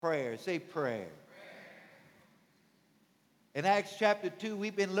Prayer. Say prayer. In Acts chapter 2,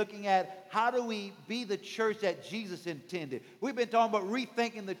 we've been looking at how do we be the church that Jesus intended. We've been talking about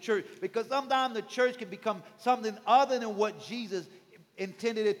rethinking the church because sometimes the church can become something other than what Jesus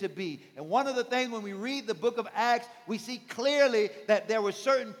intended it to be. And one of the things when we read the book of Acts, we see clearly that there were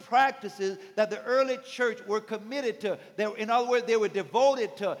certain practices that the early church were committed to. In other words, they were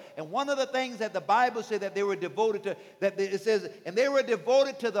devoted to. And one of the things that the Bible said that they were devoted to, it says, and they were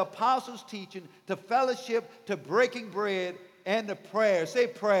devoted to the apostles' teaching, to fellowship, to breaking bread, and to prayer. Say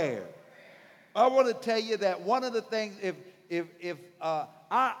prayer. I want to tell you that one of the things,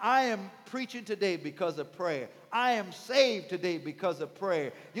 I am preaching today because of prayer. I am saved today because of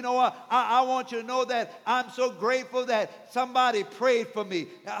prayer. You know what? I want you to know that I'm so grateful that somebody prayed for me.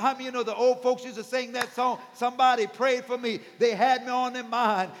 How many of you know the old folks used to sing that song? Somebody prayed for me. They had me on their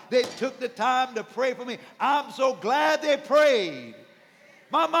mind. They took the time to pray for me. I'm so glad they prayed.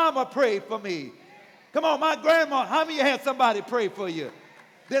 My mama prayed for me. Come on, my grandma. How many of you had somebody pray for you?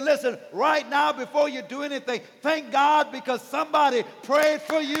 Then listen, right now before you do anything, thank God because somebody prayed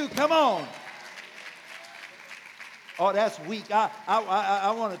for you. Come on. Oh, that's weak.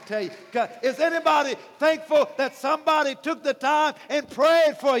 I want to tell you. Is anybody thankful that somebody took the time and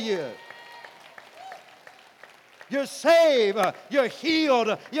prayed for you? You're saved, you're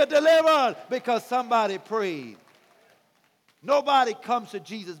healed, you're delivered because somebody prayed. Nobody comes to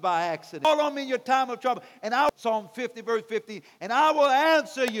Jesus by accident. Call on me in your time of trouble. And Psalm 50, verse 15. And I will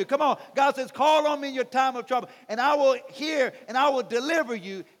answer you. Come on. God says, call on me in your time of trouble. And I will hear and I will deliver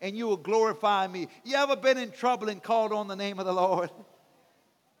you and you will glorify me. You ever been in trouble and called on the name of the Lord?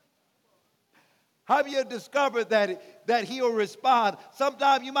 Have you discovered that he'll respond?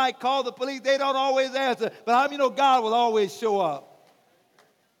 Sometimes you might call the police. They don't always answer. But how many know God will always show up?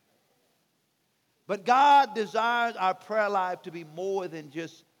 But God desires our prayer life to be more than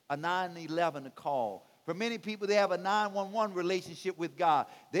just a 911 call. For many people, they have a 911 relationship with God.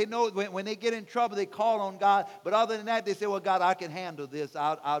 They know when they get in trouble, they call on God. But other than that, they say, well, God, I can handle this.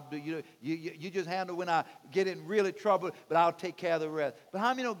 I'll do you just handle when I get in really trouble, but I'll take care of the rest. But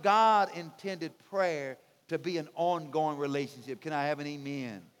how many know God intended prayer to be an ongoing relationship? Can I have an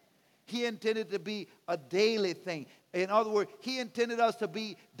amen? He intended to be a daily thing. In other words, he intended us to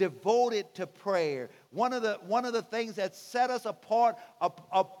be devoted to prayer. One of the things that set us apart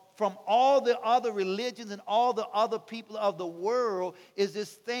from all the other religions and all the other people of the world is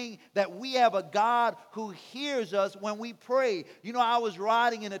this thing that we have a God who hears us when we pray. You know, I was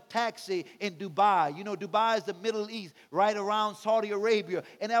riding in a taxi in Dubai. You know, Dubai is the Middle East, right around Saudi Arabia.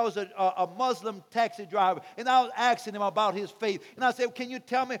 And there was a Muslim taxi driver. And I was asking him about his faith. And I said, can you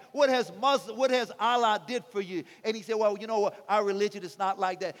tell me what has Allah did for you? And he said, well, you know what? Our religion is not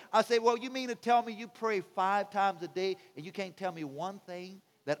like that. I said, well, you mean to tell me you pray 5 times a day and you can't tell me one thing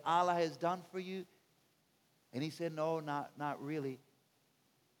that Allah has done for you? And he said, no, not really.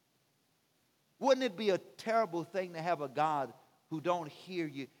 Wouldn't it be a terrible thing to have a God who don't hear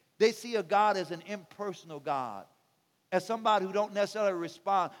you? They see a God as an impersonal God, as somebody who don't necessarily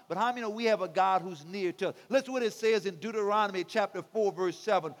respond. But how many know we have a God who's near to us? Listen what it says in Deuteronomy chapter 4, verse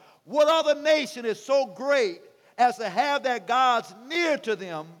 7. What other nation is so great as to have their gods near to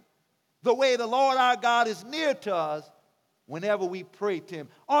them the way the Lord our God is near to us whenever we pray to him?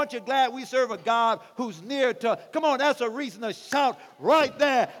 Aren't you glad we serve a God who's near to us? Come on, that's a reason to shout right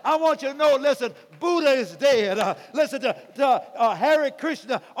there. I want you to know, listen, Buddha is dead. Listen to Hare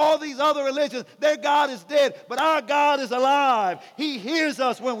Krishna, all these other religions, their God is dead, but our God is alive. He hears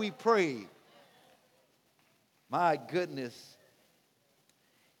us when we pray. My goodness.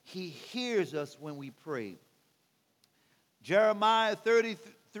 He hears us when we pray. Jeremiah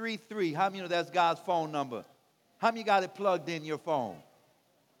 33:3. How many know that's God's phone number? How many got it plugged in your phone?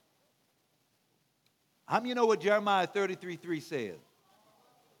 How many know what Jeremiah 33:3 says?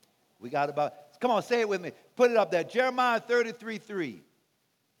 We got about, come on, say it with me. Put it up there. Jeremiah 33:3.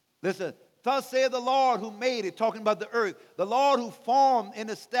 Listen, thus saith the Lord who made it, talking about the earth. The Lord who formed and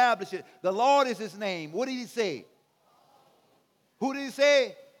established it. The Lord is his name. What did he say? Who did he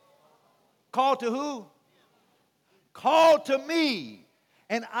say? Call to who? Call to me,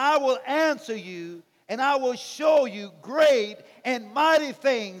 and I will answer you, and I will show you great and mighty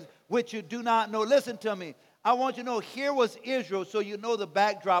things which you do not know. Listen to me. I want you to know, here was Israel, so you know the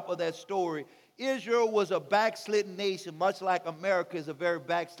backdrop of that story. Israel was a backslidden nation, much like America is a very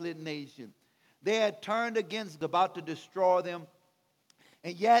backslidden nation. They had turned against, about to destroy them.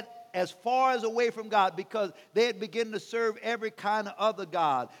 And yet, as far as away from God because they had begun to serve every kind of other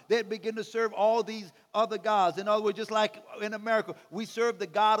God. They had begun to serve all these other gods. In other words, just like in America, we serve the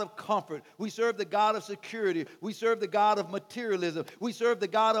God of comfort. We serve the God of security. We serve the God of materialism. We serve the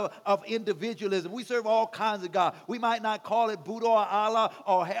God of individualism. We serve all kinds of God. We might not call it Buddha or Allah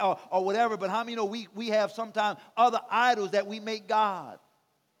or whatever, but how many know we have sometimes other idols that we make God?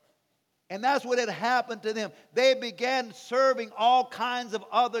 And that's what had happened to them. They began serving all kinds of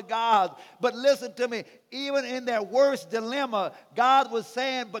other gods. But listen to me, even in their worst dilemma, God was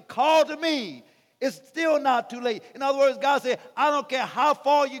saying, but call to me. It's still not too late. In other words, God said, I don't care how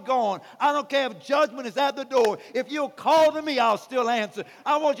far you're going. I don't care if judgment is at the door. If you'll call to me, I'll still answer.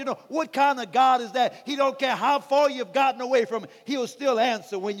 I want you to know, what kind of God is that? He don't care how far you've gotten away from him. He'll still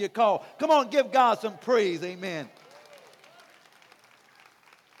answer when you call. Come on, give God some praise. Amen.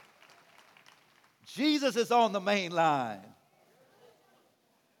 Jesus is on the main line.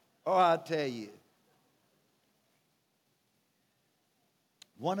 Oh, I tell you.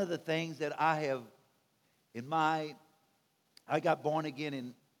 One of the things that I have I got born again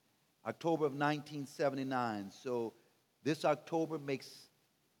in October of 1979. So this October makes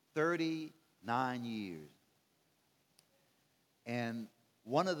 39 years. And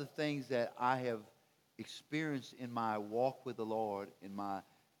one of the things that I have experienced in my walk with the Lord, in my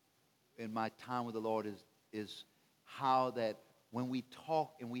time with the Lord is how that when we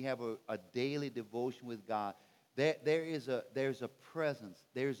talk and we have a daily devotion with God, there's a presence,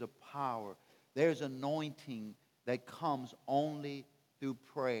 there's a power, there's anointing that comes only through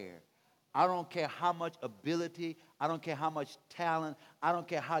prayer. I don't care how much ability, I don't care how much talent, I don't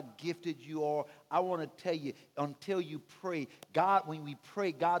care how gifted you are. I want to tell you, until you pray, God, when we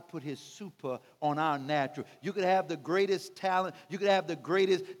pray, God put his super on our natural. You could have the greatest talent, you could have the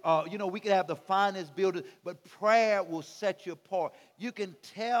greatest, we could have the finest builders, but prayer will set you apart. You can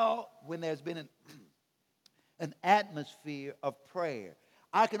tell when there's been an atmosphere of prayer.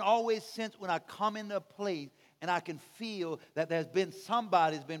 I can always sense when I come into a place and I can feel that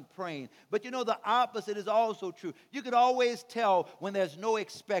somebody's been praying. But you know, the opposite is also true. You can always tell when there's no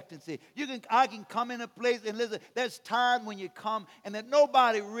expectancy. I can come in a place and listen, there's time when you come and that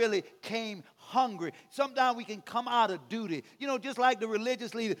nobody really came hungry. Sometimes we can come out of duty. You know, just like the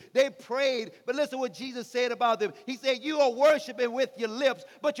religious leaders, they prayed, but listen what Jesus said about them. He said, you are worshiping with your lips,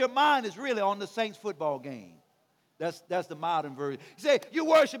 but your mind is really on the Saints football game. That's the modern version. You say, you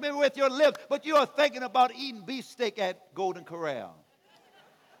worship me with your lips, but you are thinking about eating beefsteak at Golden Corral.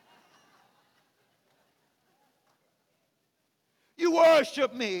 You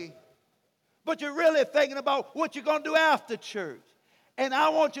worship me, but you're really thinking about what you're going to do after church. And I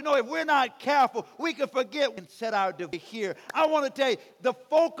want you to know, if we're not careful, we can forget and set our devotion here. I want to tell you, the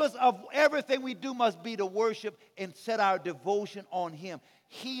focus of everything we do must be to worship and set our devotion on him.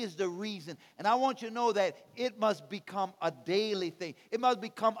 He is the reason. And I want you to know that it must become a daily thing. It must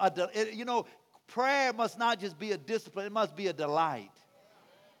become prayer must not just be a discipline. It must be a delight.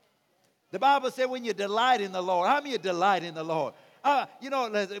 The Bible said when you delight in the Lord. How many delight in the Lord?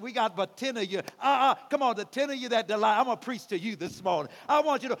 We got about 10 of you. Come on, the 10 of you that delight. I'm going to preach to you this morning. I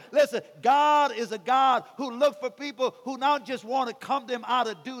want you to, listen, God is a God who looks for people who not just want to come to him out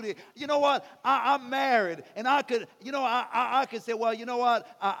of duty. You know what? I'm married, and I could say, well, you know what?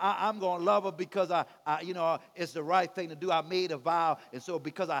 I'm going to love her because it's the right thing to do. I made a vow, and so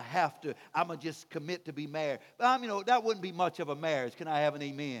because I have to, I'm going to just commit to be married. But that wouldn't be much of a marriage. Can I have an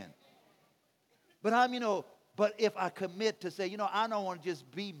amen? But if I commit to say, I don't want to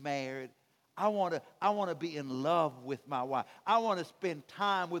just be married. I want to be in love with my wife. I want to spend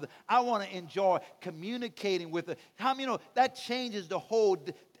time with her. I want to enjoy communicating with her. How many know that changes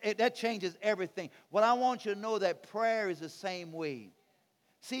that changes everything. What I want you to know that prayer is the same way.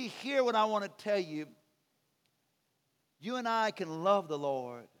 See, here what I want to tell you. You and I can love the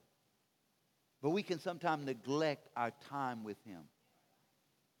Lord, but we can sometimes neglect our time with him.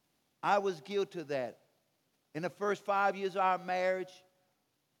 I was guilty of that. In the first 5 years of our marriage,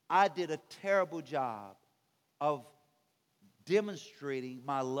 I did a terrible job of demonstrating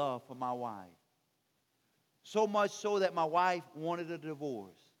my love for my wife. So much so that my wife wanted a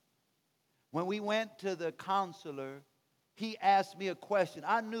divorce. When we went to the counselor, he asked me a question.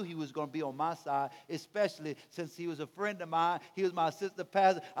 I knew he was going to be on my side, especially since he was a friend of mine. He was my assistant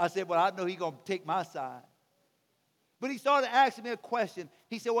pastor. I said, well, I know he's going to take my side. But he started asking me a question.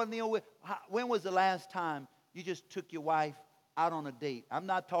 He said, well, Neil, when was the last time you just took your wife out on a date? I'm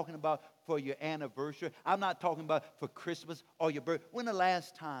not talking about for your anniversary. I'm not talking about for Christmas or your birthday. When the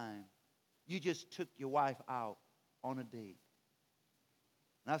last time you just took your wife out on a date?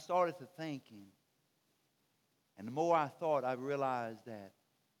 And I started to thinking. And the more I thought, I realized that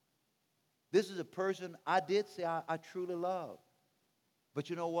This is a person I did say I truly love. But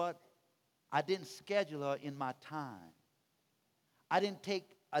you know what? I didn't schedule her in my time. I didn't take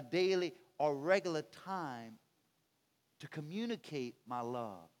a daily or regular time to communicate my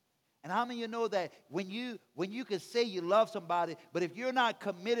love. And how many of you know that when you can say you love somebody, but if you're not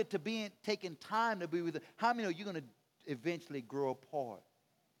committed to taking time to be with them, how many of you are going to eventually grow apart?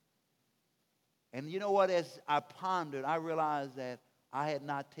 And you know what? As I pondered, I realized that I had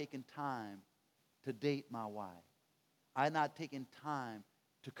not taken time to date my wife. I had not taken time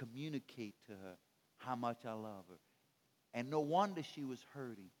to communicate to her how much I love her. And no wonder she was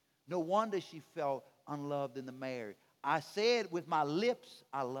hurting. No wonder she felt unloved in the marriage. I said with my lips,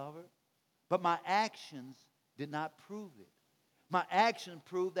 I love her, but my actions did not prove it. My actions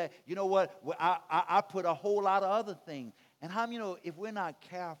proved that, you know what, I put a whole lot of other things. And how many know, if we're not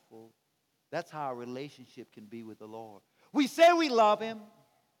careful, that's how our relationship can be with the Lord. We say we love Him,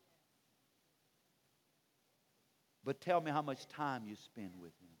 but tell me how much time you spend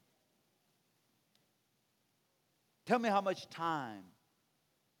with Him. Tell me how much time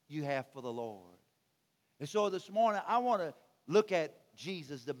you have for the Lord. And so this morning, I want to look at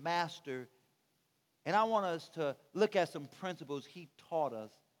Jesus, the Master, and I want us to look at some principles He taught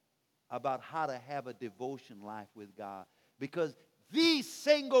us about how to have a devotion life with God. Because the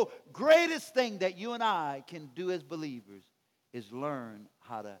single greatest thing that you and I can do as believers is learn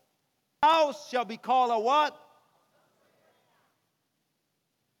how to. House shall be called a what?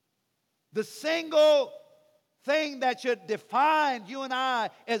 The single thing that should define you and I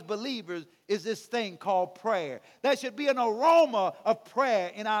as believers is this thing called prayer. There should be an aroma of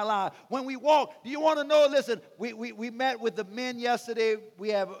prayer in our lives. When we walk, do you want to know? Listen, we met with the men yesterday. We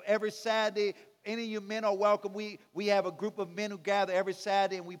have every Saturday. Any of you men are welcome. We have a group of men who gather every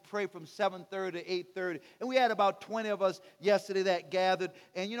Saturday, and we pray from 7:30 to 8:30. And we had about 20 of us yesterday that gathered.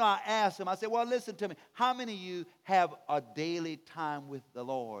 And, you know, I asked them, I said, well, listen to me. How many of you have a daily time with the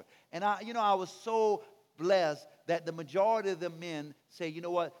Lord? And, I was so blessed that the majority of the men say, you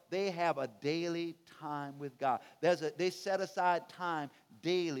know what? They have a daily time with God. They set aside time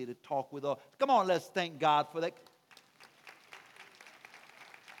daily to talk with us. Come on, let's thank God for that.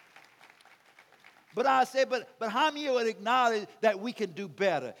 But I say, but how many would acknowledge that we can do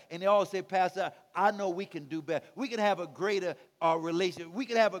better? And they all say, Pastor, I know we can do better. We can have a greater relationship. We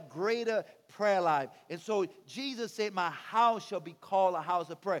can have a greater prayer life. And so Jesus said, my house shall be called a house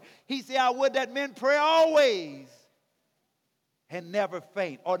of prayer. He said, I would that men pray always and never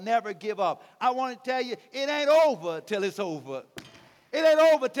faint or never give up. I want to tell you, it ain't over till it's over. It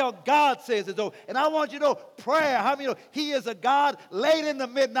ain't over till God says it's over. And I want you to know, prayer, how many know, He is a God late in the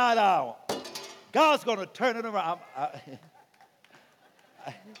midnight hour. God's going to turn it around.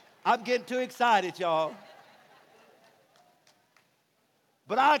 I'm getting too excited, y'all.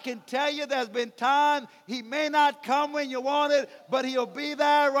 But I can tell you there's been times He may not come when you want it, but He'll be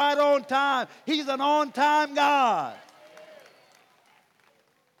there right on time. He's an on-time God.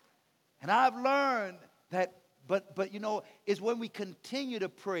 And I've learned that, but you know, it's when we continue to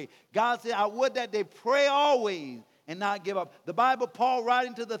pray. God said, I would that they pray always and not give up. The Bible, Paul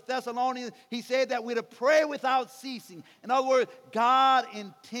writing to the Thessalonians, he said that we're to pray without ceasing. In other words, God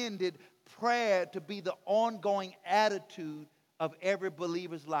intended prayer to be the ongoing attitude of every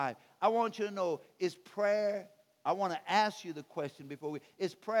believer's life. I want you to know, is prayer, I want to ask you the question before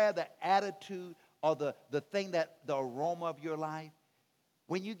is prayer the attitude or the thing that, the aroma of your life?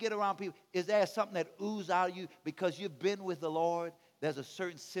 When you get around people, is there something that oozes out of you because you've been with the Lord? There's a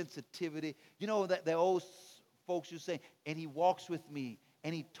certain sensitivity. You know that the old folks who say, and He walks with me,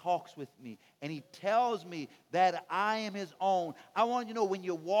 and He talks with me, and He tells me that I am His own. I want you to know, when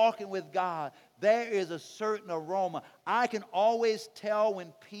you're walking with God, there is a certain aroma. I can always tell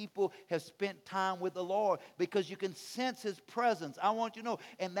when people have spent time with the Lord because you can sense His presence. I want you to know,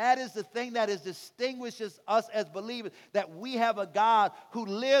 and that is the thing that distinguishes us as believers, that we have a God who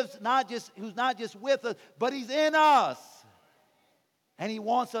lives who's not just with us, but He's in us. And He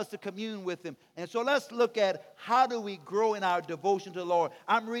wants us to commune with Him. And so let's look at how do we grow in our devotion to the Lord.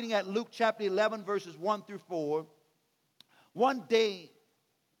 I'm reading at Luke chapter 11, verses 1 through 4. One day,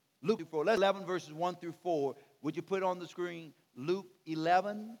 Luke 11, verses 1 through 4. Would you put it on the screen? Luke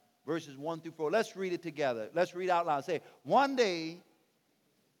 11, verses 1 through 4. Let's read it together. Let's read out loud. Say, one day,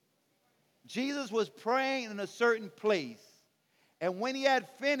 Jesus was praying in a certain place. And when He had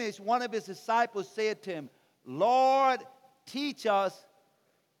finished, one of His disciples said to Him, Lord, teach us.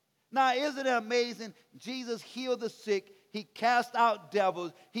 Now, isn't it amazing? Jesus healed the sick. He cast out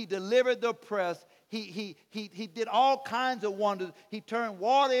devils. He delivered the oppressed. He did all kinds of wonders. He turned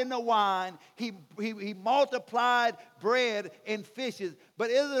water into wine. He multiplied bread and fishes. But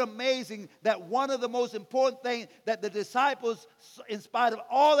isn't it amazing that one of the most important things that the disciples, in spite of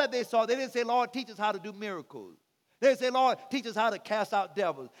all that they saw, they didn't say, Lord, teach us how to do miracles. They didn't say, Lord, teach us how to cast out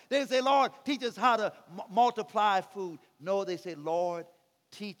devils. They didn't say, Lord, teach us how to multiply food. No, they said, Lord,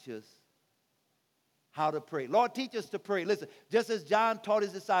 teach us how to pray. Lord, teach us to pray. Listen, just as John taught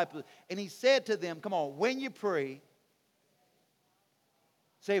his disciples, and he said to them, come on, when you pray,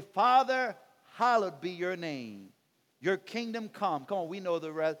 say, Father, hallowed be your name. Your kingdom come. Come on, we know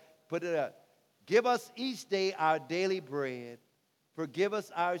the rest. Put it up. Give us each day our daily bread. Forgive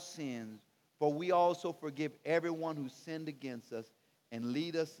us our sins, for we also forgive everyone who sinned against us, and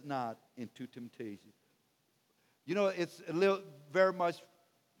lead us not into temptation. You know, it's a little, very much,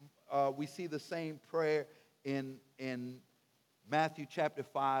 we see the same prayer in Matthew chapter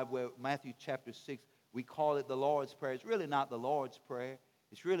 5, where Matthew chapter 6, we call it the Lord's Prayer. It's really not the Lord's Prayer.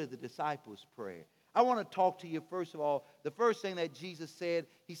 It's really the disciples' prayer. I want to talk to you, first of all, the first thing that Jesus said,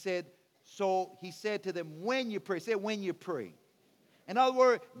 he said to them, when you pray. Say, when you pray. In other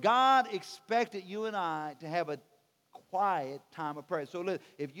words, God expected you and I to have a quiet time of prayer. So listen,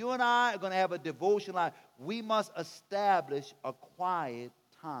 if you and I are going to have a devotion life, we must establish a quiet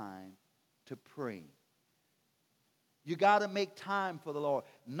time to pray. You got to make time for the Lord.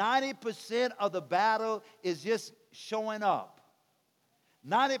 90% of the battle is just showing up.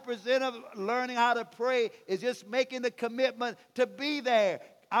 90% of learning how to pray is just making the commitment to be there.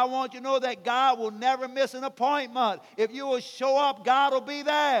 I want you to know that God will never miss an appointment. If you will show up, God will be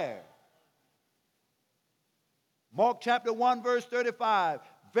there. Mark chapter 1, verse 35.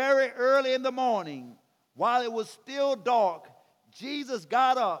 Very early in the morning, while it was still dark, Jesus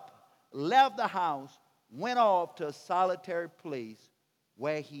got up, left the house, went off to a solitary place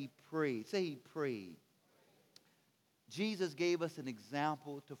where he prayed. Say he prayed. Jesus gave us an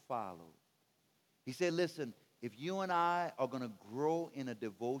example to follow. He said, listen, if you and I are going to grow in a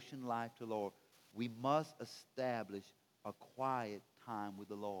devotion life to the Lord, we must establish a quiet time with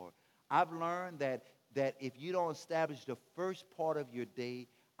the Lord. I've learned that if you don't establish the first part of your day,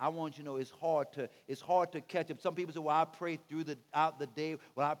 I want you to know it's hard to catch up. Some people say, well, I pray throughout the day.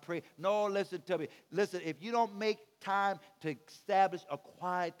 Well, I pray. No, listen to me. Listen, if you don't make time to establish a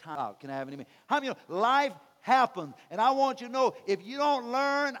quiet time, can I have an amen? How many of you know life happens? And I want you to know, if you don't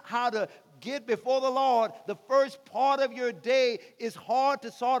learn how to get before the Lord, the first part of your day is hard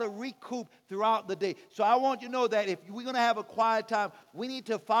to sort of recoup throughout the day. So I want you to know that if we're going to have a quiet time, we need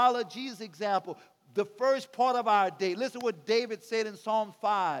to follow Jesus' example. The first part of our day. Listen to what David said in Psalm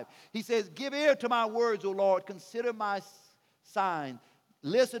 5. He says, give ear to my words, O Lord. Consider my sign.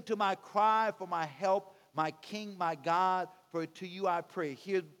 Listen to my cry for my help, my King, my God, for to you I pray.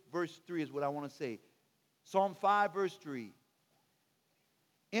 Here, verse 3 is what I want to say. Psalm 5, verse 3.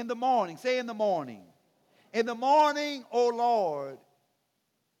 In the morning, say in the morning. In the morning, O Lord,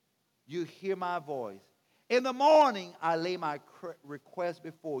 you hear my voice. In the morning, I lay my request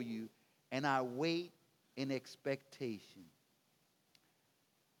before you, and I wait in expectation.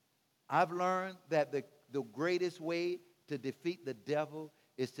 I've learned that the greatest way to defeat the devil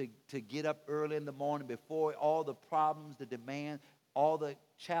is to get up early in the morning before all the problems, the demands, all the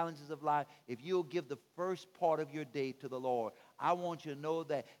challenges of life. If you'll give the first part of your day to the Lord, I want you to know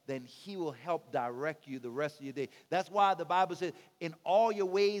that then he will help direct you the rest of your day. That's why the Bible says, in all your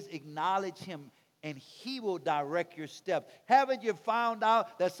ways acknowledge him, and he will direct your steps. Haven't you found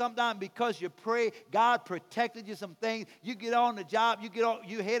out that sometimes because you pray, God protected you some things? You get on the job,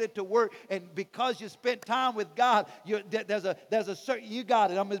 you headed to work, and because you spent time with God, there's a certain, you got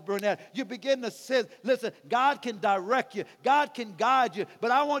it, I'm Ms. Burnett. You begin to sense, listen, God can direct you. God can guide you.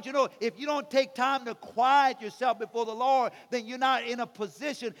 But I want you to know, if you don't take time to quiet yourself before the Lord, then you're not in a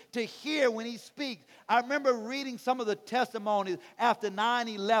position to hear when he speaks. I remember reading some of the testimonies after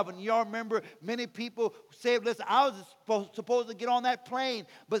 9/11. Y'all remember many people said, listen, I was supposed to get on that plane,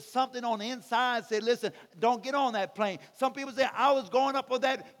 but something on the inside said, listen, don't get on that plane. Some people say, I was going up on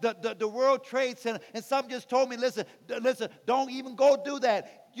the World Trade Center, and some just told me, listen, don't even go do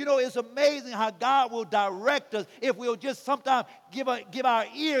that. You know, it's amazing how God will direct us if we'll just sometimes give our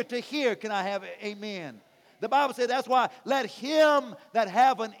ear to hear. Can I have an amen? The Bible says that's why let him that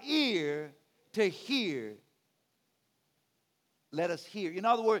have an ear to hear, let us hear. In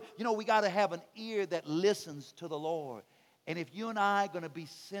other words, you know, we got to have an ear that listens to the Lord. And if you and I are going to be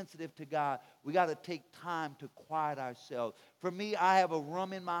sensitive to God, we got to take time to quiet ourselves. For me, I have a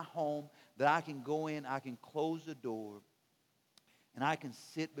room in my home that I can go in, I can close the door, and I can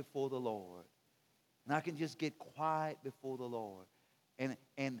sit before the Lord. And I can just get quiet before the Lord.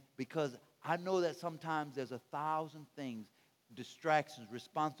 And because I know that sometimes there's 1,000 things, distractions,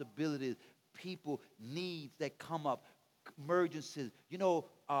 responsibilities, people, needs that come up, emergencies.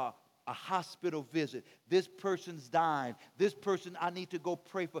 A hospital visit. This person's dying. This person I need to go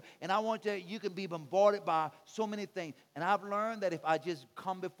pray for. And I want you can be bombarded by so many things. And I've learned that if I just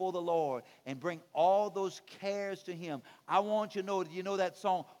come before the Lord and bring all those cares to Him, I want you to know that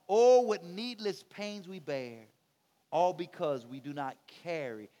song, "Oh, what needless pains we bear, all because we do not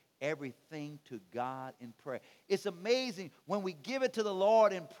carry everything to God in prayer." It's amazing when we give it to the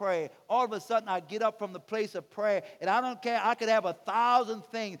Lord in prayer. All of a sudden I get up from the place of prayer and I don't care. I could have 1,000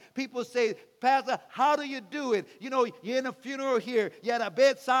 things. People say, "Pastor, how do you do it? You're in a funeral here. You're at a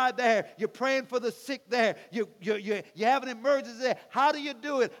bedside there. You're praying for the sick there. You have an emergency there. How do you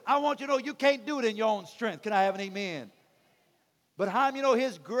do it?" I want you to know you can't do it in your own strength. Can I have an amen? But how many know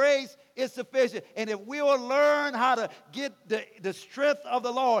His grace is sufficient? And if we'll learn how to get the strength of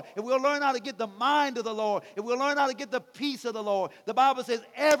the Lord, if we'll learn how to get the mind of the Lord, if we'll learn how to get the peace of the Lord, the Bible says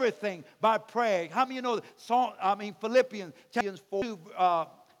everything by prayer. How many know Philippians chapter 4.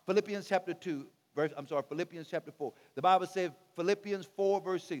 The Bible says, Philippians 4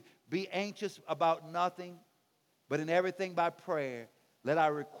 verse 6, "Be anxious about nothing, but in everything by prayer, let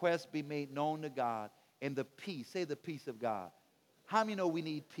our requests be made known to God, and the peace," say the peace of God. How many know we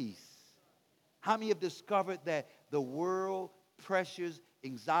need peace? How many have discovered that the world, pressures,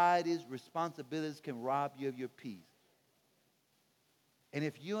 anxieties, responsibilities can rob you of your peace? And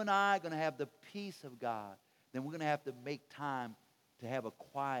if you and I are going to have the peace of God, then we're going to have to make time to have a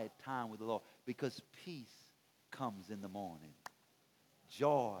quiet time with the Lord, because peace comes in the morning.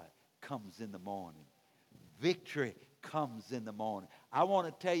 Joy comes in the morning. Victory comes in the morning. I want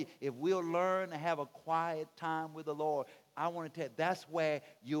to tell you, if we'll learn to have a quiet time with the Lord, I want to tell you, that's where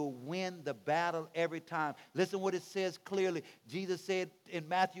you'll win the battle every time. Listen what it says clearly. Jesus said in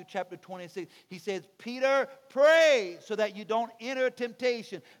Matthew chapter 26, He says, "Peter, pray so that you don't enter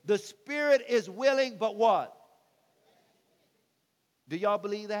temptation. The spirit is willing, but" what? Do y'all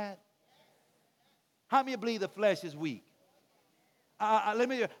believe that? How many believe the flesh is weak? How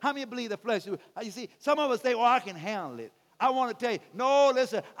many believe the flesh is weak? You see, some of us say, "Oh, I can handle it." I want to tell you, no,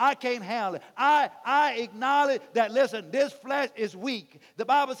 listen, I can't handle it. I acknowledge that, listen, this flesh is weak. The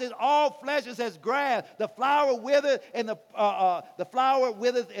Bible says all flesh is as grass. The flower withereth and the flower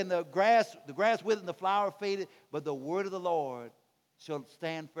withereth and the grass withereth and the flower fadeth, but the word of the Lord shall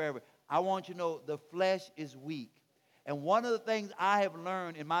stand forever. I want you to know the flesh is weak. And one of the things I have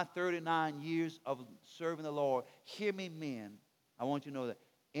learned in my 39 years of serving the Lord, hear me, men, I want you to know that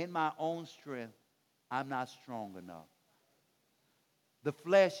in my own strength, I'm not strong enough. The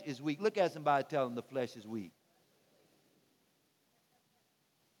flesh is weak. Look at somebody, tell them the flesh is weak.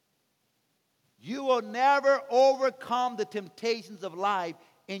 You will never overcome the temptations of life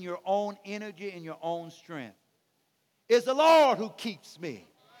in your own energy, in your own strength. It's the Lord who keeps me.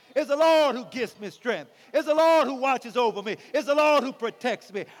 It's the Lord who gives me strength. It's the Lord who watches over me. It's the Lord who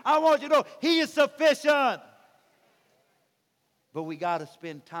protects me. I want you to know He is sufficient. But we got to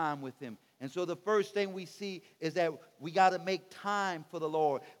spend time with Him. And so the first thing we see is that we got to make time for the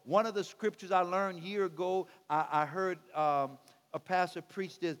Lord. One of the scriptures I learned a year ago, I heard a pastor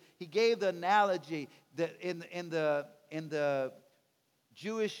preach this. He gave the analogy that in the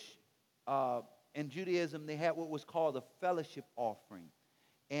Jewish, in Judaism, they had what was called a fellowship offering.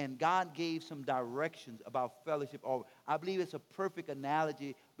 And God gave some directions about fellowship offering. I believe it's a perfect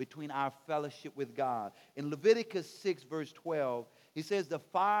analogy between our fellowship with God. In Leviticus 6, verse 12, He says, "The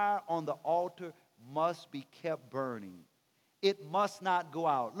fire on the altar must be kept burning. It must not go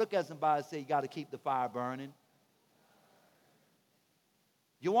out." Look at somebody and say, you got to keep the fire burning.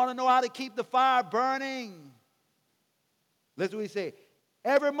 You want to know how to keep the fire burning? Listen what He say.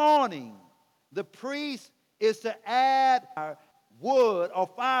 Every morning, the priest is to add wood or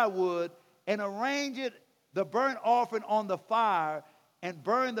firewood and arrange the burnt offering on the fire and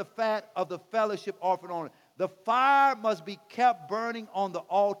burn the fat of the fellowship offering on it. The fire must be kept burning on the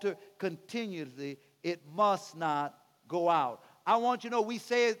altar continuously. It must not go out. I want you to know we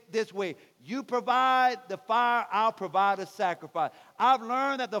say it this way. You provide the fire, I'll provide a sacrifice. I've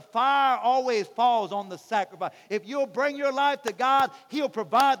learned that the fire always falls on the sacrifice. If you'll bring your life to God, He'll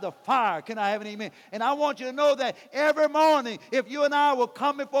provide the fire. Can I have an amen? And I want you to know that every morning, if you and I will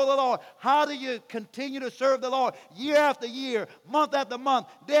come before the Lord, how do you continue to serve the Lord year after year, month after month,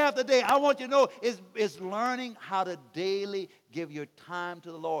 day after day? I want you to know is learning how to daily give your time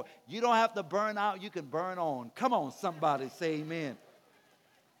to the Lord. You don't have to burn out. You can burn on. Come on, somebody say amen.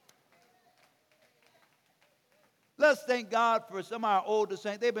 Let's thank God for some of our older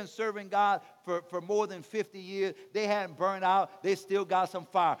saints. They've been serving God for more than 50 years. They hadn't burned out. They still got some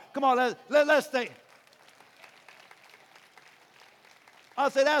fire. Come on, let's thank. I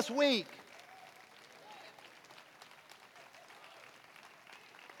say that's weak.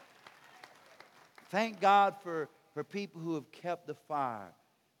 Thank God for people who have kept the fire.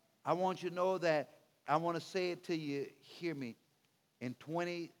 I want you to know that, I want to say it to you, hear me. In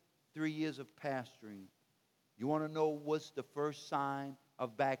 23 years of pastoring, you want to know what's the first sign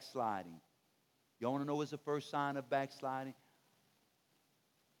of backsliding? You want to know what's the first sign of backsliding?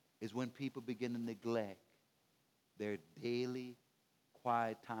 Is when people begin to neglect their daily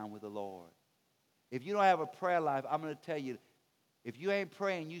quiet time with the Lord. If you don't have a prayer life, I'm going to tell you, if you ain't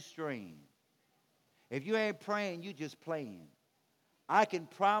praying, you straying. If you ain't praying, you just playing. I can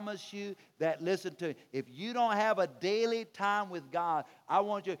promise you that, listen to me, if you don't have a daily time with God, I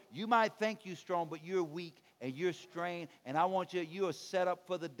want you might think you're strong, but you're weak and you're strained, and I want you are set up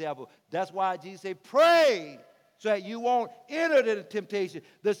for the devil. That's why Jesus said, pray so that you won't enter into temptation.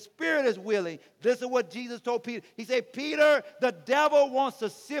 The spirit is willing. This is what Jesus told Peter. He said, Peter, the devil wants to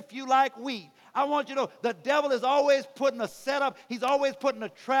sift you like wheat. I want you to know the devil is always putting a setup. He's always putting a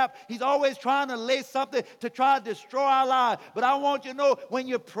trap. He's always trying to lay something to try to destroy our lives. But I want you to know when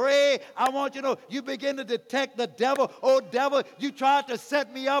you pray, I want you to know you begin to detect the devil. Oh, devil, you tried to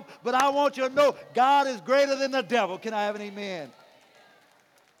set me up, but I want you to know God is greater than the devil. Can I have an amen?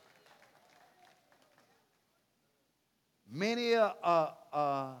 Many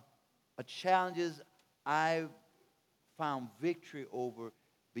challenges I've found victory over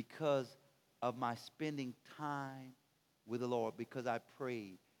because of my spending time with the Lord, because I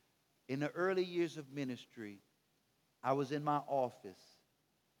prayed. In the early years of ministry, I was in my office.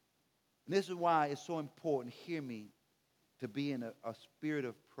 And this is why it's so important, hear me, to be in a spirit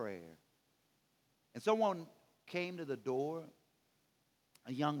of prayer. And someone came to the door,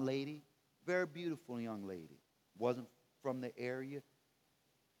 a young lady, very beautiful young lady, wasn't from the area.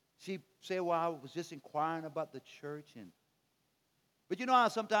 She said, well, I was just inquiring about the church. But you know how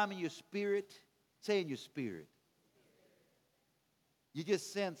sometimes in your spirit, say in your spirit, you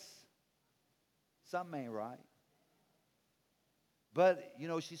just sense something ain't right. But, you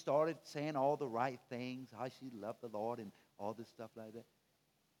know, she started saying all the right things, how she loved the Lord and all this stuff like that.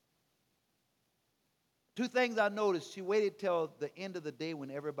 Two things I noticed. She waited till the end of the day when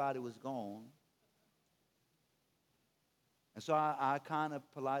everybody was gone. And so I kind of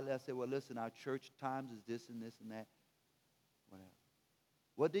politely, I said, well, listen, our church times is this and this and that. Whatever.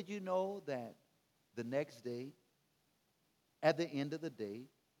 Well, did you know that the next day, at the end of the day,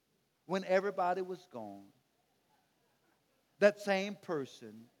 when everybody was gone, that same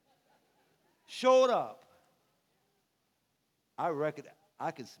person showed up? I reckon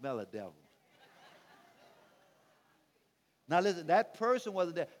I can smell a devil. Now listen, that person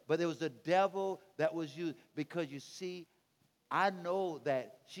wasn't there, but it was the devil that was used. Because you see, I know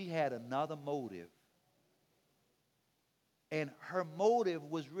that she had another motive. And her motive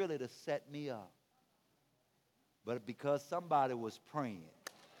was really to set me up. But because somebody was praying.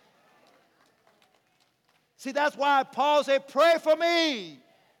 See, that's why Paul said, pray for me.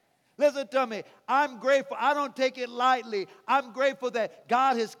 Listen to me. I'm grateful. I don't take it lightly. I'm grateful that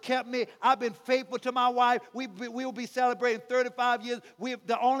God has kept me. I've been faithful to my wife. We will be celebrating 35 years.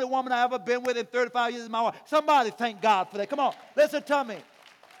 The only woman I've ever been with in 35 years is my wife. Somebody thank God for that. Come on, listen to me.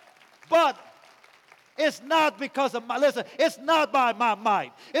 But it's not because of it's not by my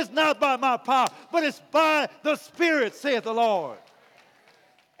might. It's not by my power. But it's by the Spirit, saith the Lord.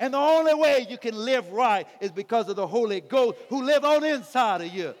 And the only way you can live right is because of the Holy Ghost who lives on the inside of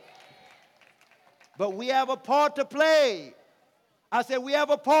you. But we have a part to play. I said we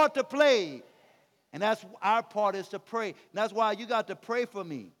have a part to play. And that's our part is to pray. And that's why you got to pray for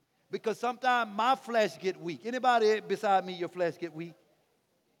me. Because sometimes my flesh get weak. Anybody beside me, your flesh get weak?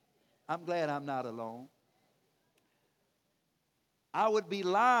 I'm glad I'm not alone. I would be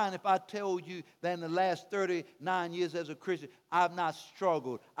lying if I told you that in the last 39 years as a Christian, I've not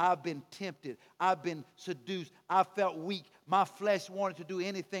struggled. I've been tempted. I've been seduced. I felt weak. My flesh wanted to do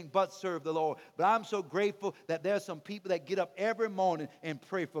anything but serve the Lord. But I'm so grateful that there's some people that get up every morning and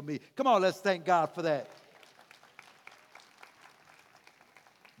pray for me. Come on, let's thank God for that.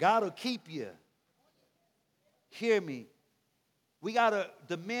 God will keep you. Hear me.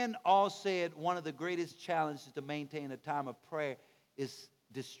 The men all said one of the greatest challenges to maintain a time of prayer is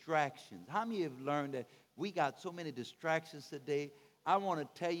distractions. How many have learned that we got so many distractions today? I want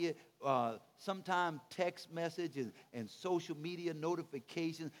to tell you, sometime text message and social media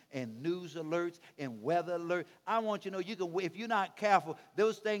notifications and news alerts and weather alerts. I want you to know, if you're not careful,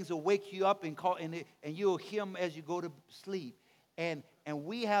 those things will wake you up and you'll hear them as you go to sleep. And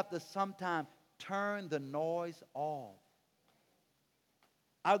we have to sometimes turn the noise off.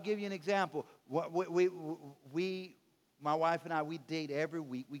 I'll give you an example. My wife and I, we date every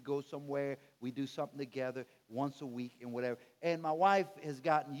week. We go somewhere. We do something together once a week and whatever. And my wife has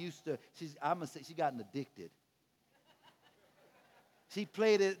gotten used to, she's gotten addicted. She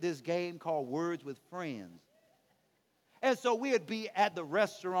played this game called Words with Friends. And so we would be at the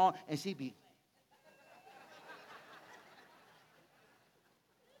restaurant and she'd be,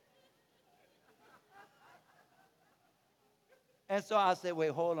 and so I said, wait,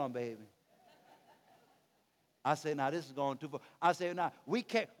 hold on, baby. I said, now this is going too far. I said, now we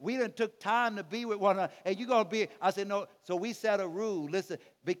done took time to be with one another, and you're going to be, I said, no. So we set a rule, listen,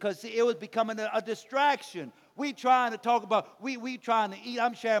 because see, it was becoming a distraction. We trying to talk about, we trying to eat.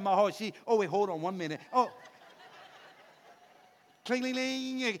 I'm sharing my heart. Oh, wait, hold on 1 minute. Oh, cling,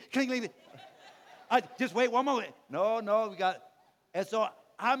 cling. Just wait 1 moment. No, we got, and so,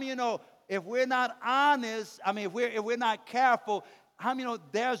 how many if we're not honest, if we're not careful, how many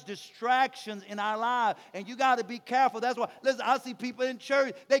there's distractions in our lives, and you got to be careful. That's why, listen, I see people in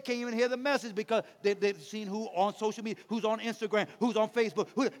church, they can't even hear the message because they've seen who on social media, who's on Instagram, who's on Facebook,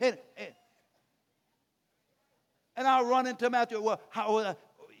 and I'll run into them after,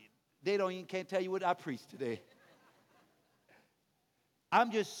 they can't tell you what I preached today. I'm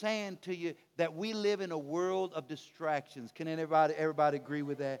just saying to you that we live in a world of distractions. Can everybody agree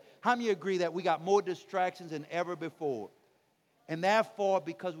with that? How many agree that we got more distractions than ever before? And therefore,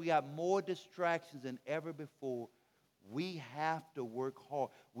 because we got more distractions than ever before, we have to work hard.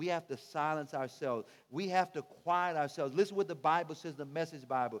 We have to silence ourselves. We have to quiet ourselves. Listen what the Bible says, the Message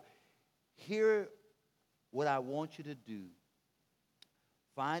Bible. Hear what I want you to do.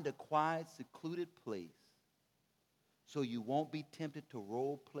 Find a quiet, secluded place so you won't be tempted to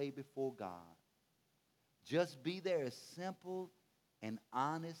role play before God. Just be there as simple and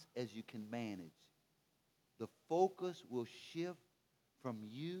honest as you can manage. The focus will shift from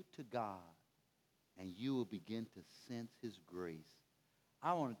you to God, and you will begin to sense His grace.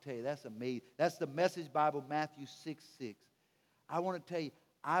 I want to tell you, that's amazing. That's the Message Bible, Matthew 6:6. I want to tell you,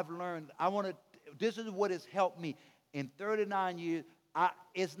 I've learned, this is what has helped me. In 39 years,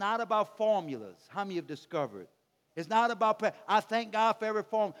 it's not about formulas. How many have discovered? It's not about prayer. I thank God for every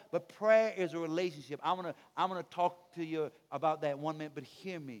form, but prayer is a relationship. I'm gonna talk to you about that 1 minute, but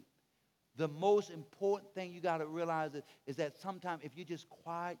hear me. The most important thing you got to realize is that sometimes if you just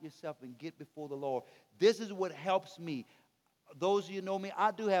quiet yourself and get before the Lord, this is what helps me. Those of you who know me,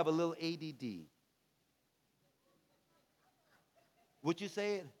 I do have a little ADD. Would you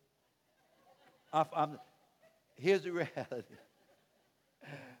say it? Here's the reality.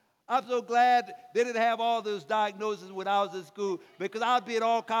 I'm so glad they didn't have all those diagnoses when I was in school, because I'd be in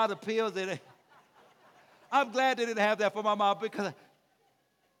all kinds of pills. I'm glad they didn't have that for my mom, because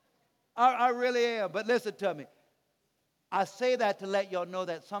I really am. But listen to me. I say that to let y'all know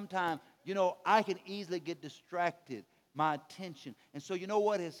that sometimes, I can easily get distracted, my attention. And so you know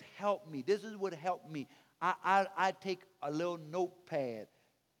what has helped me? This is what helped me. I take a little notepad,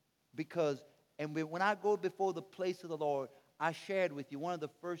 when I go before the place of the Lord, I shared with you, one of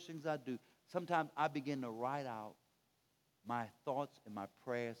the first things I do, sometimes I begin to write out my thoughts and my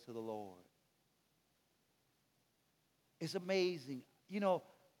prayers to the Lord. It's amazing.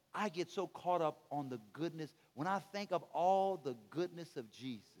 I get so caught up on the goodness. When I think of all the goodness of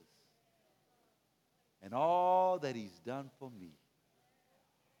Jesus and all that He's done for me,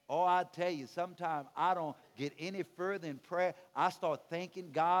 oh, I tell you, sometimes I don't get any further in prayer. I start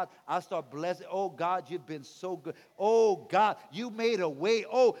thanking God. I start blessing. Oh, God, you've been so good. Oh, God, you made a way.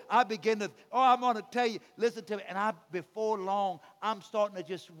 Oh, I'm going to tell you, listen to me. And before long, I'm starting to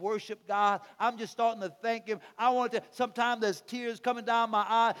just worship God. I'm just starting to thank Him. Sometimes there's tears coming down my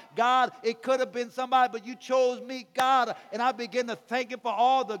eye. God, it could have been somebody, but you chose me, God. And I begin to thank Him for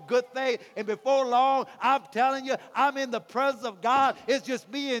all the good things. And before long, I'm telling you, I'm in the presence of God. It's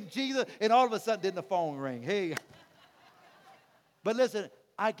just me and Jesus. And all of a sudden, didn't the phone ring? Hey. But listen,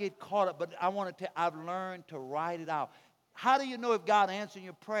 I get caught up, but I want to tell you, I've learned to write it out. How do you know if God answered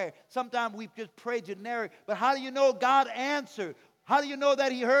your prayer? Sometimes we just pray generic, but how do you know God answered? How do you know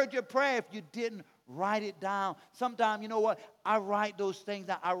that He heard your prayer if you didn't write it down? Sometimes, you know what? I write those things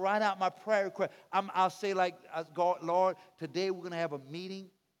down. I write out my prayer request. I'll say like, God, Lord, today we're going to have a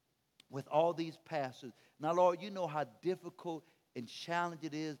meeting with all these pastors. Now, Lord, you know how difficult and challenging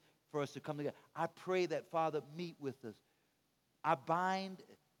it is for us to come together. I pray that, Father, meet with us. I bind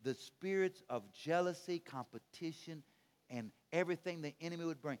the spirits of jealousy, competition, and everything the enemy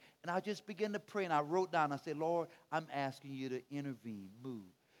would bring. And I just began to pray, and I wrote down, I said, Lord, I'm asking you to intervene, move.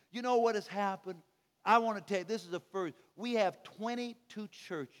 You know what has happened? I want to tell you, this is the first. We have 22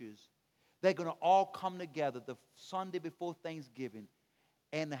 churches that are going to all come together the Sunday before Thanksgiving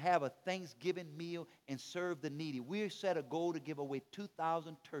and have a Thanksgiving meal and serve the needy. We set a goal to give away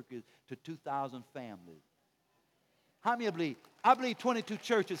 2,000 turkeys to 2,000 families. How many believe? I believe 22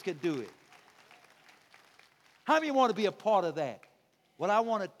 churches can do it. How many want to be a part of that? Well, I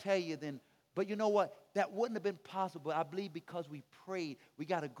want to tell you then, but you know what? That wouldn't have been possible, I believe, because we prayed. We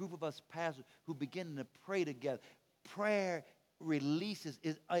got a group of us pastors who began to pray together. Prayer releases,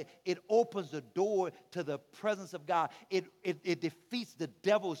 it opens the door to the presence of God. It defeats the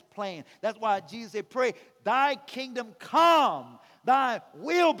devil's plan. That's why Jesus said, pray, thy kingdom come, thy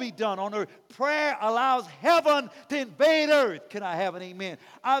will be done on earth. Prayer allows heaven to invade earth. Can I have an amen?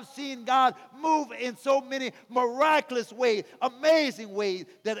 I've seen God move in so many miraculous ways, amazing ways,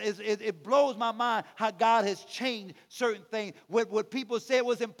 that it blows my mind how God has changed certain things. What people said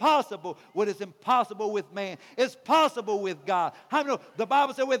was impossible, what is impossible with man, it's possible with God. How many know the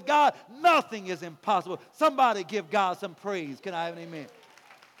Bible said with God, nothing is impossible? Somebody give God some praise. Can I have an amen?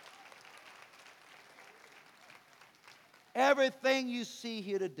 Everything you see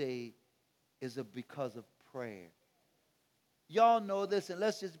here today is because of prayer. Y'all know this, and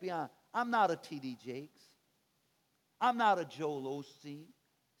let's just be honest. I'm not a T.D. Jakes. I'm not a Joel Osteen.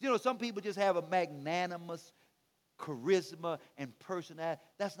 You know, some people just have a magnanimous charisma and personality.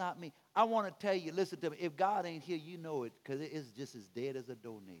 That's not me. I want to tell you, listen to me. If God ain't here, you know it, because it is just as dead as a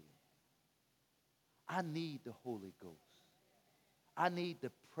doornail. I need the Holy Ghost. I need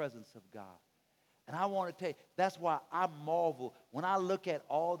the presence of God. And I want to tell you, that's why I marvel. When I look at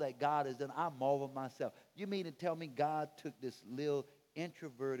all that God has done, I marvel myself. You mean to tell me God took this little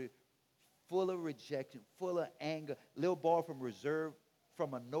introverted, full of rejection, full of anger, little boy from reserve,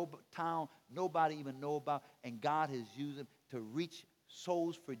 from a town nobody even know about, and God has used him to reach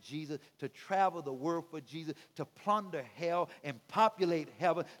souls for Jesus, to travel the world for Jesus, to plunder hell and populate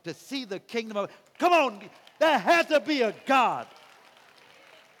heaven, to see the kingdom of... Come on, there has to be a God.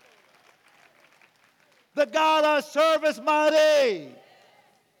 The God I serve is mighty.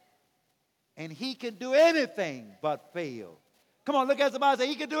 And he can do anything but fail. Come on, look at somebody and say,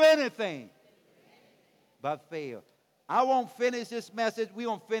 he can do anything but fail. I won't finish this message. We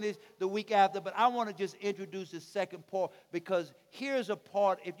won't finish the week after, but I want to just introduce the second part, because here's a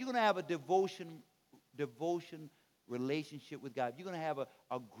part. If you're going to have a devotion relationship with God, if you're going to have a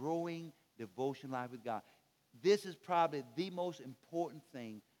growing devotion life with God, this is probably the most important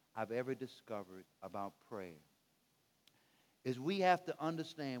thing I've ever discovered about prayer. Is we have to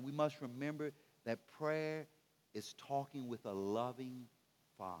understand, we must remember that prayer is talking with a loving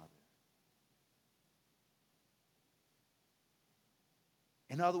Father.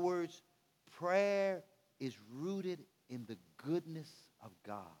 In other words, prayer is rooted in the goodness of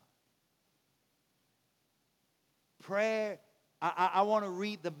God. Prayer, I want to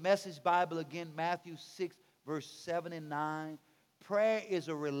read the Message Bible again, Matthew 6, verse 7 and 9. Prayer is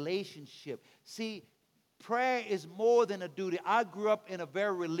a relationship. See, prayer is more than a duty. I grew up in a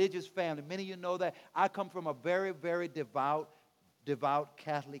very religious family. Many of you know that. I come from a very, very devout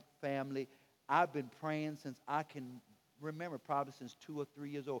Catholic family. I've been praying since I can remember, probably since 2 or 3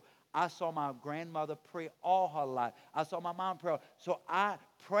 years old. I saw my grandmother pray all her life. I saw my mom pray. So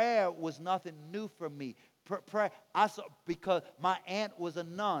prayer was nothing new for me. Prayer, because my aunt was a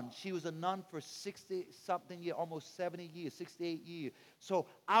nun. She was a nun for 60-something years, almost 70 years, 68 years. So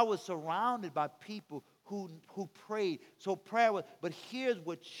I was surrounded by people who prayed. So prayer was, but here's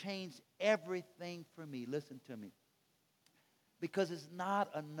what changed everything for me. Listen to me. Because it's not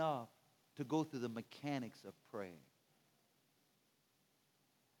enough to go through the mechanics of prayer.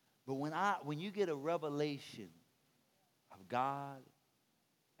 But when you get a revelation of God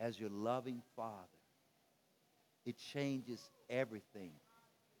as your loving Father, it changes everything.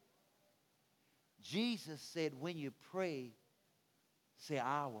 Jesus said, when you pray, say,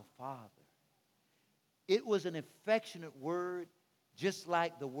 Our Father. It was an affectionate word, just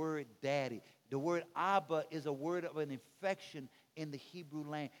like the word daddy. The word Abba is a word of an affection in the Hebrew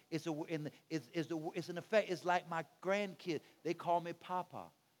language. It's an effect. It's like my grandkids. They call me Papa.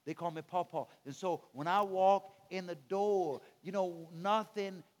 They call me Papa. And so when I walk in the door, you know,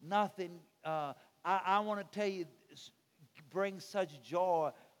 nothing, I want to tell you, brings such joy.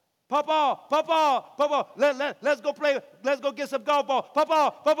 Papa, let's go play. Let's go get some golf ball.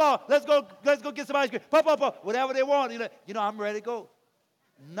 Papa, let's go get some ice cream. Papa, whatever they want. You know, I'm ready to go.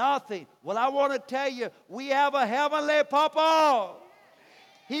 Nothing. Well, I want to tell you, we have a heavenly Papa.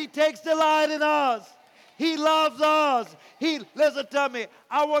 He takes delight in us. He loves us. Listen to me.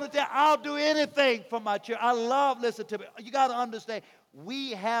 I want to tell you, I'll do anything for my children. Listen to me. You got to understand,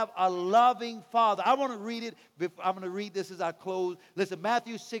 we have a loving Father. I want to read it. I'm going to read this as I close. Listen,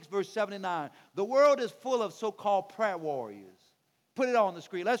 Matthew 6, verse 79. The world is full of so-called prayer warriors. Put it on the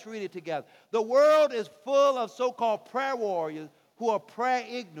screen. Let's read it together. The world is full of so-called prayer warriors who are prayer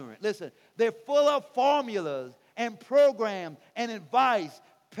ignorant. Listen, they're full of formulas and programs and advice,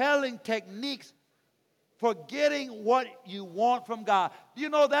 peddling techniques for getting what you want from God. You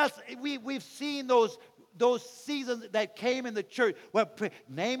know, we've seen those seasons that came in the church where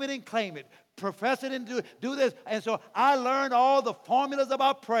name it and claim it, profess it and do this. And so I learned all the formulas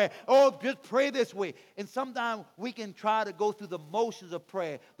about prayer. Oh, just pray this way. And sometimes we can try to go through the motions of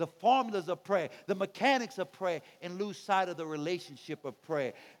prayer, the formulas of prayer, the mechanics of prayer, and lose sight of the relationship of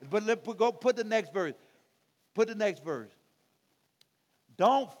prayer. But go put the next verse. Put the next verse.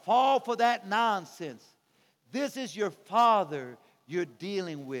 Don't fall for that nonsense. This is your Father you're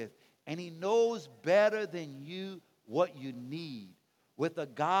dealing with, and He knows better than you what you need. With a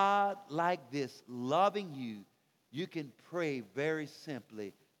God like this loving you, you can pray very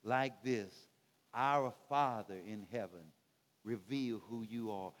simply like this: Our Father in heaven, reveal who you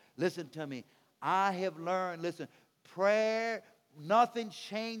are. Listen to me. I have learned, listen, prayer, nothing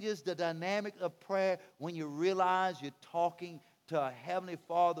changes the dynamic of prayer when you realize you're talking to a Heavenly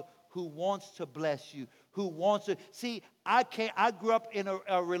Father who wants to bless you, who wants to. See, I grew up in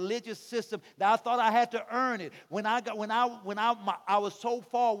a religious system that I thought I had to earn it. When I was so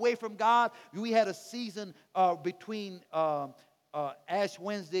far away from God, we had a season between Ash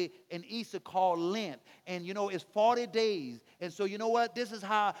Wednesday and Easter called Lent. And, you know, it's 40 days. And so, you know what? This is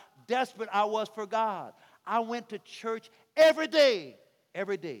how desperate I was for God. I went to church every day.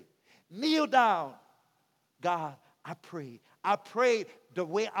 Kneel down. God, I prayed. I prayed the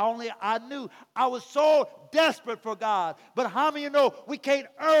way only I knew. I was so desperate for God. But how many of you know we can't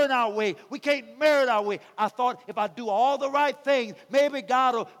earn our way? We can't merit our way. I thought if I do all the right things, maybe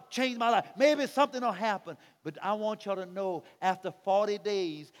God will change my life. Maybe something will happen. But I want y'all to know, after 40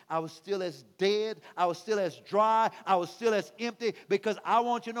 days, I was still as dead. I was still as dry. I was still as empty, because I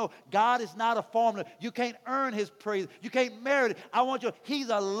want you to know God is not a formula. You can't earn His praise. You can't merit it. I want you, He's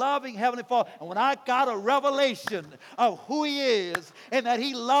a loving Heavenly Father. And when I got a revelation of who He is, and that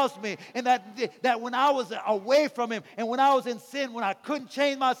He loves me, and that when I was away from Him, and when I was in sin, when I couldn't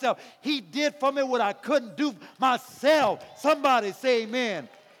change myself, He did for me what I couldn't do myself. Somebody say amen.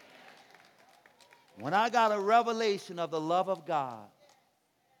 When I got a revelation of the love of God,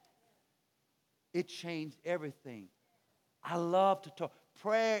 it changed everything. I love to talk.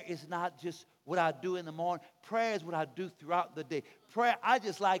 Prayer is not just what I do in the morning. Prayer is what I do throughout the day. Prayer, I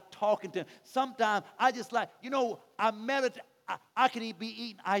just like talking to Him. Sometimes I just like, you know, I meditate. I can be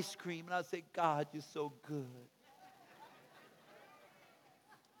eating ice cream, and I say, God, you're so good.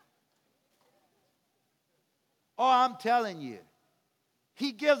 Oh, I'm telling you.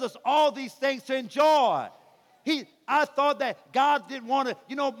 He gives us all these things to enjoy. I thought that God didn't want to,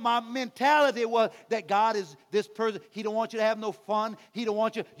 you know, my mentality was that God is this person. He don't want you to have no fun. He don't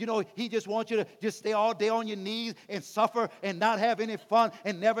want you, you know, He just wants you to just stay all day on your knees and suffer and not have any fun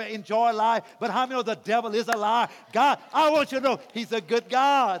and never enjoy life. But how many know the devil is a liar? God, I want you to know He's a good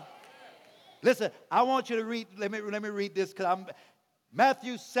God. Listen, I want you to read, let me read this, because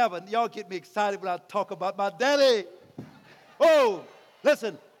Matthew 7. Y'all get me excited when I talk about my daddy. Oh,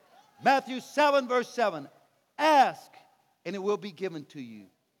 listen, Matthew 7, verse 7. Ask, and it will be given to you.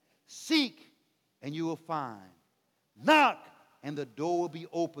 Seek, and you will find. Knock, and the door will be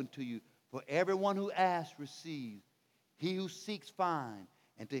open to you. For everyone who asks receives. He who seeks finds.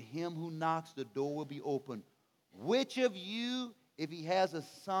 And to him who knocks, the door will be open. Which of you, if he has a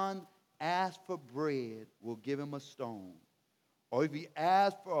son, ask for bread, will give him a stone? Or if he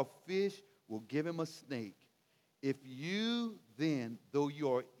asks for a fish, will give him a snake? If you then, though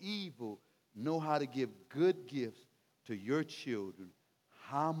you are evil, know how to give good gifts to your children,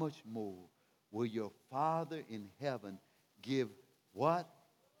 how much more will your Father in heaven give what?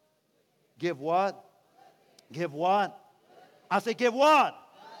 Give what? Give what? I say give what?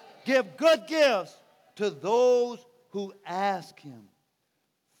 Give good gifts to those who ask Him.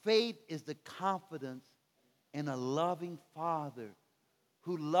 Faith is the confidence in a loving Father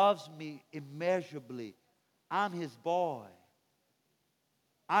who loves me immeasurably. I'm His boy.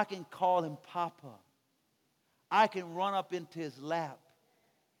 I can call Him Papa. I can run up into His lap.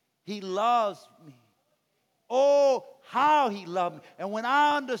 He loves me. Oh, how He loved me. And when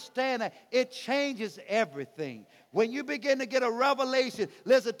I understand that, it changes everything. When you begin to get a revelation,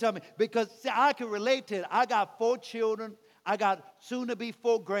 listen to me, because see, I can relate to it. I got 4 children. I got soon to be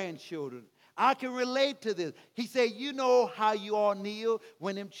 4 grandchildren. I can relate to this. He said, you know how you all kneel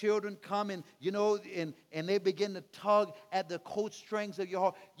when them children come and, and they begin to tug at the coat strings of your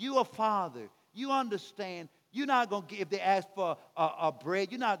heart. You a father. You understand. You're not going to, if they ask for a bread,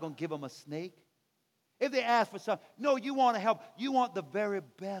 you're not going to give them a snake. If they ask for something, no, you want to help. You want the very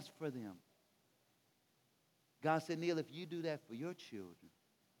best for them. God said, Neil, if you do that for your children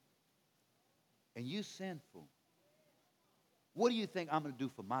and you're sinful, what do you think I'm going to do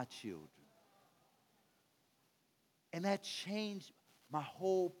for my children? And that changed my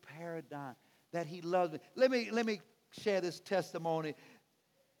whole paradigm, that he loves me. Let me share this testimony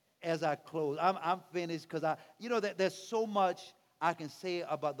as I close. I'm finished because that there's so much I can say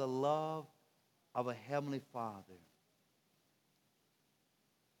about the love of a heavenly Father.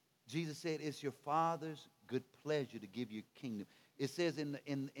 Jesus said, it's your Father's good pleasure to give you kingdom. It says in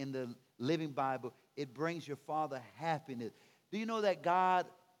the Living Bible, it brings your Father happiness. Do you know that God,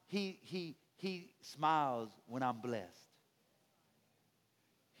 He smiles when I'm blessed?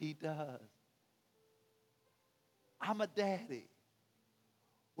 He does. I'm a daddy.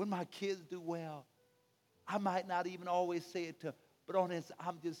 When my kids do well, I might not even always say it to, but on this,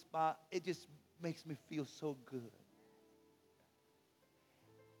 it just makes me feel so good.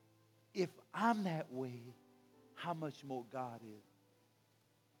 If I'm that way, how much more God is.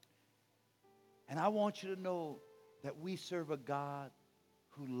 And I want you to know that we serve a God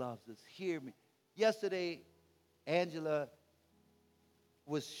who loves us. Hear me. Yesterday, Angela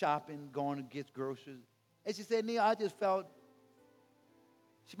was shopping, going to get groceries. And she said, Neil, I just felt,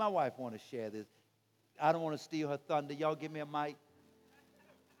 my wife want to share this. I don't want to steal her thunder. Y'all give me a mic.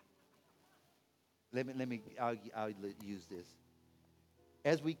 I'll use this.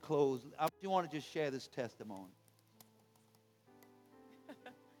 As we close, I want to just share this testimony.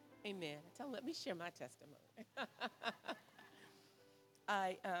 Amen. Let me share my testimony.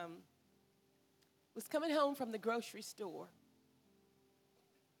 I was coming home from the grocery store,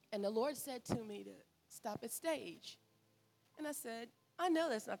 and the Lord said to me to stop at Stage. And I said, I know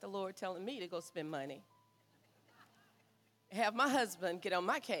that's not the Lord telling me to go spend money. Have my husband get on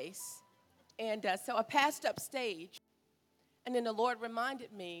my case. And so I passed up Stage. And then the Lord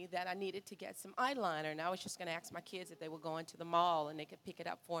reminded me that I needed to get some eyeliner. And I was just going to ask my kids if they were going to the mall and they could pick it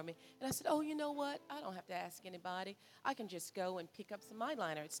up for me. And I said, oh, you know what? I don't have to ask anybody. I can just go and pick up some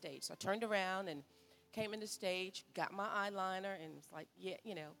eyeliner at Stage. So I turned around and came into Stage, got my eyeliner, and was like, yeah,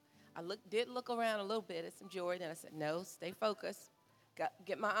 I did look around a little bit at some jewelry. Then I said, no, stay focused.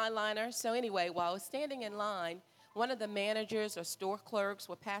 Get my eyeliner. So anyway, while I was standing in line, one of the managers or store clerks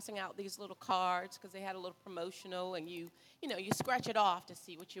were passing out these little cards because they had a little promotional, and you scratch it off to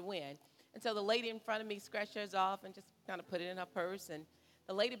see what you win. And so the lady in front of me scratched hers off and just kind of put it in her purse. And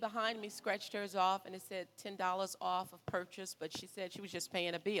the lady behind me scratched hers off, and it said $10 off of purchase, but she said she was just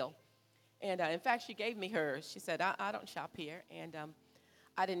paying a bill. And in fact, she gave me hers. She said, I don't shop here. And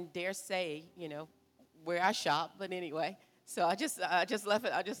I didn't dare say, where I shop, but anyway. So I just left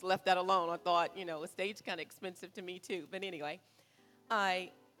it. I just left that alone. I thought, a Stage kind of expensive to me too. But anyway,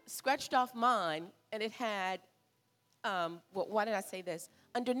 I scratched off mine, and it had, why did I say this?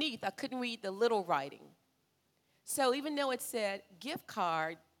 Underneath, I couldn't read the little writing. So even though it said gift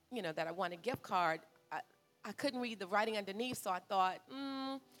card, that I wanted gift card, I couldn't read the writing underneath. So I thought,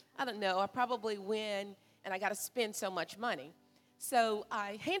 I don't know. I probably win, and I got to spend so much money. So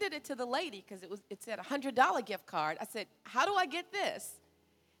I handed it to the lady because it said $100 gift card. I said, how do I get this?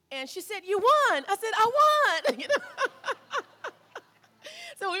 And she said, you won. I said, I won.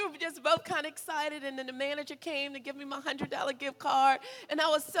 So we were just both kind of excited, and then the manager came to give me my $100 gift card, and I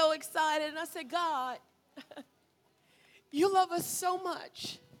was so excited. And I said, God, you love us so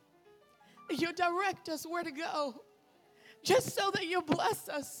much. You direct us where to go just so that you bless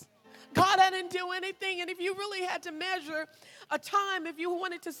us. God, I didn't do anything. And if you really had to measure a time, if you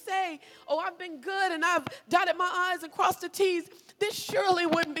wanted to say, oh, I've been good and I've dotted my I's and crossed the T's, this surely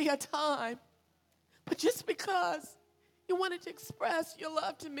wouldn't be a time. But just because you wanted to express your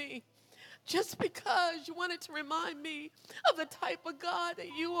love to me, just because you wanted to remind me of the type of God that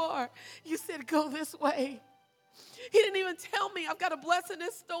you are, you said, go this way. He didn't even tell me I've got a blessing in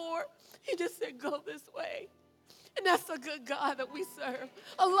this store. He just said, go this way. And that's a good God that we serve,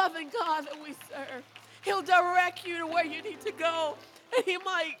 a loving God that we serve. He'll direct you to where you need to go, and he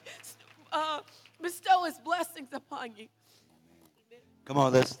might bestow his blessings upon you. Come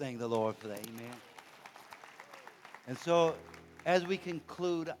on, let's thank the Lord for that. Amen. And so, as we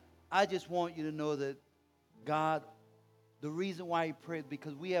conclude, I just want you to know that God, the reason why you pray is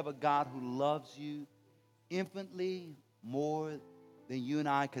because we have a God who loves you infinitely more than you and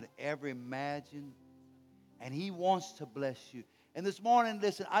I could ever imagine. And He wants to bless you. And this morning,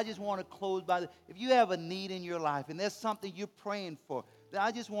 listen, I just want to close by this. If you have a need in your life and there's something you're praying for, then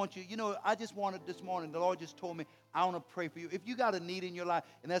I just want you, I just wanted this morning, the Lord just told me, I want to pray for you. If you got a need in your life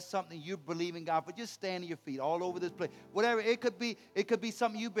and that's something you're believing God for, just stand on your feet all over this place. Whatever, it could be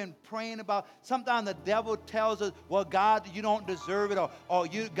something you've been praying about. Sometimes the devil tells us, well, God, you don't deserve it, or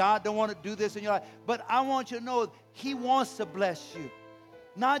God don't want to do this in your life. But I want you to know He wants to bless you.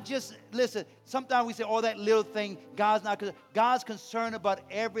 Not just, listen, sometimes we say, oh, that little thing, God's not concerned. God's concerned about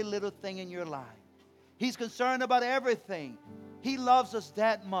every little thing in your life. He's concerned about everything. He loves us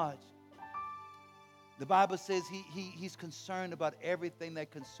that much. The Bible says He's concerned about everything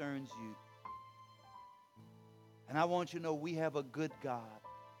that concerns you. And I want you to know we have a good God.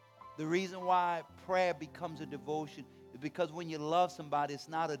 The reason why prayer becomes a devotion is because when you love somebody, it's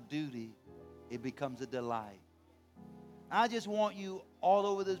not a duty. It becomes a delight. I just want you all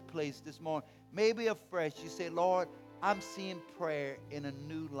over this place this morning, maybe afresh, you say, Lord, I'm seeing prayer in a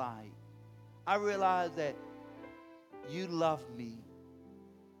new light. I realize that you love me.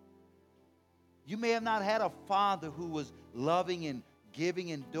 You may have not had a father who was loving and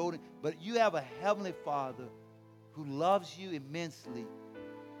giving and doting, but you have a heavenly Father who loves you immensely,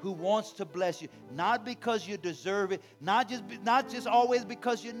 who wants to bless you, not because you deserve it, not just always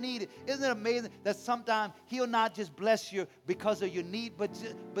because you need it. Isn't it amazing that sometimes He'll not just bless you because of your need, but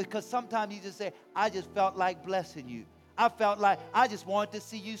because sometimes He just say, I just felt like blessing you. I felt like I just wanted to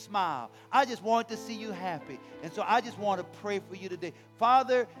see you smile. I just wanted to see you happy. And so I just want to pray for you today.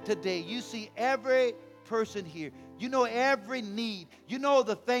 Father, today you see every person here. You know every need. You know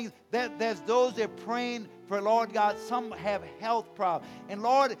the things that there's those that are praying for, Lord God. Some have health problems. And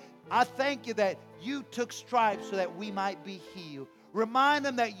Lord, I thank you that you took stripes so that we might be healed. Remind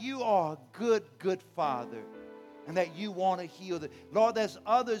them that you are a good, good Father and that you want to heal them. Lord, there's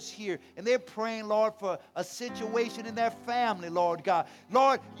others here and they're praying, Lord, for a situation in their family, Lord God.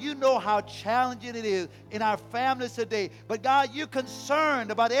 Lord, you know how challenging it is in our families today. But God, you're concerned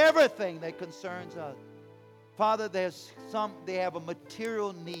about everything that concerns us. Father, there's some, they have a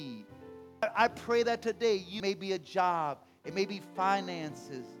material need. I pray that today you may be a job, it may be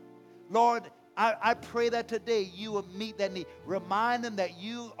finances. Lord, I pray that today you will meet that need. Remind them that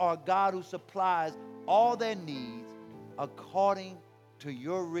you are God who supplies all their needs according to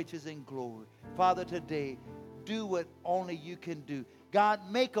your riches and glory. Father, today, do what only you can do. God,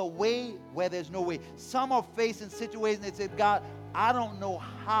 make a way where there's no way. Some are facing situations that say, God, I don't know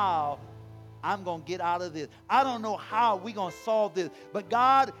how I'm going to get out of this. I don't know how we're going to solve this. But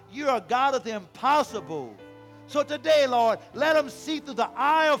God, you're a God of the impossible. So today, Lord, let them see through the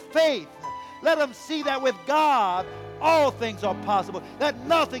eye of faith. Let them see that with God, all things are possible, that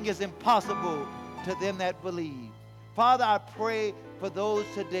nothing is impossible to them that believe. Father, I pray for those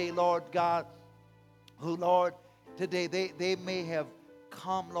today, Lord God, who, Lord, today they may have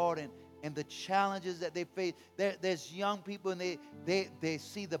come, Lord, and the challenges that they face. There's young people and they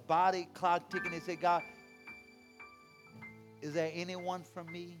see the body clock ticking. They say, God, is there anyone for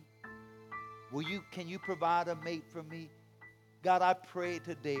me? Can you provide a mate for me? God, I pray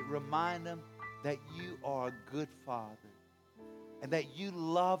today, remind them that you are a good Father and that you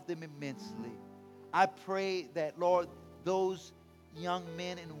love them immensely. I pray that, Lord, those young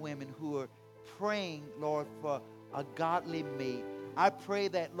men and women who are praying, Lord, for a godly mate, I pray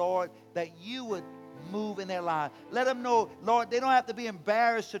that, Lord, that you would move in their lives. Let them know, Lord, they don't have to be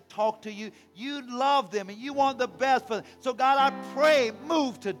embarrassed to talk to you. You love them and you want the best for them. So, God, I pray,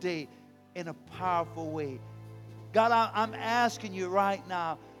 move today in a powerful way. God, I'm asking you right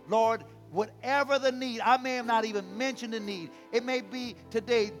now, Lord, whatever the need, I may have not even mentioned the need. It may be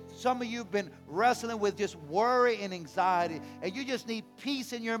today, some of you have been wrestling with just worry and anxiety, and you just need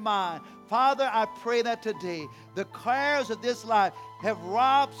peace in your mind. Father, I pray that today, the cares of this life have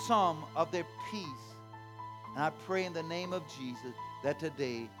robbed some of their peace. And I pray in the name of Jesus that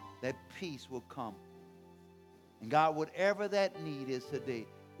today, that peace will come. And God, whatever that need is today,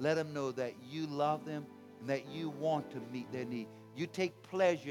 let them know that you love them and that you want to meet their need. You take pleasure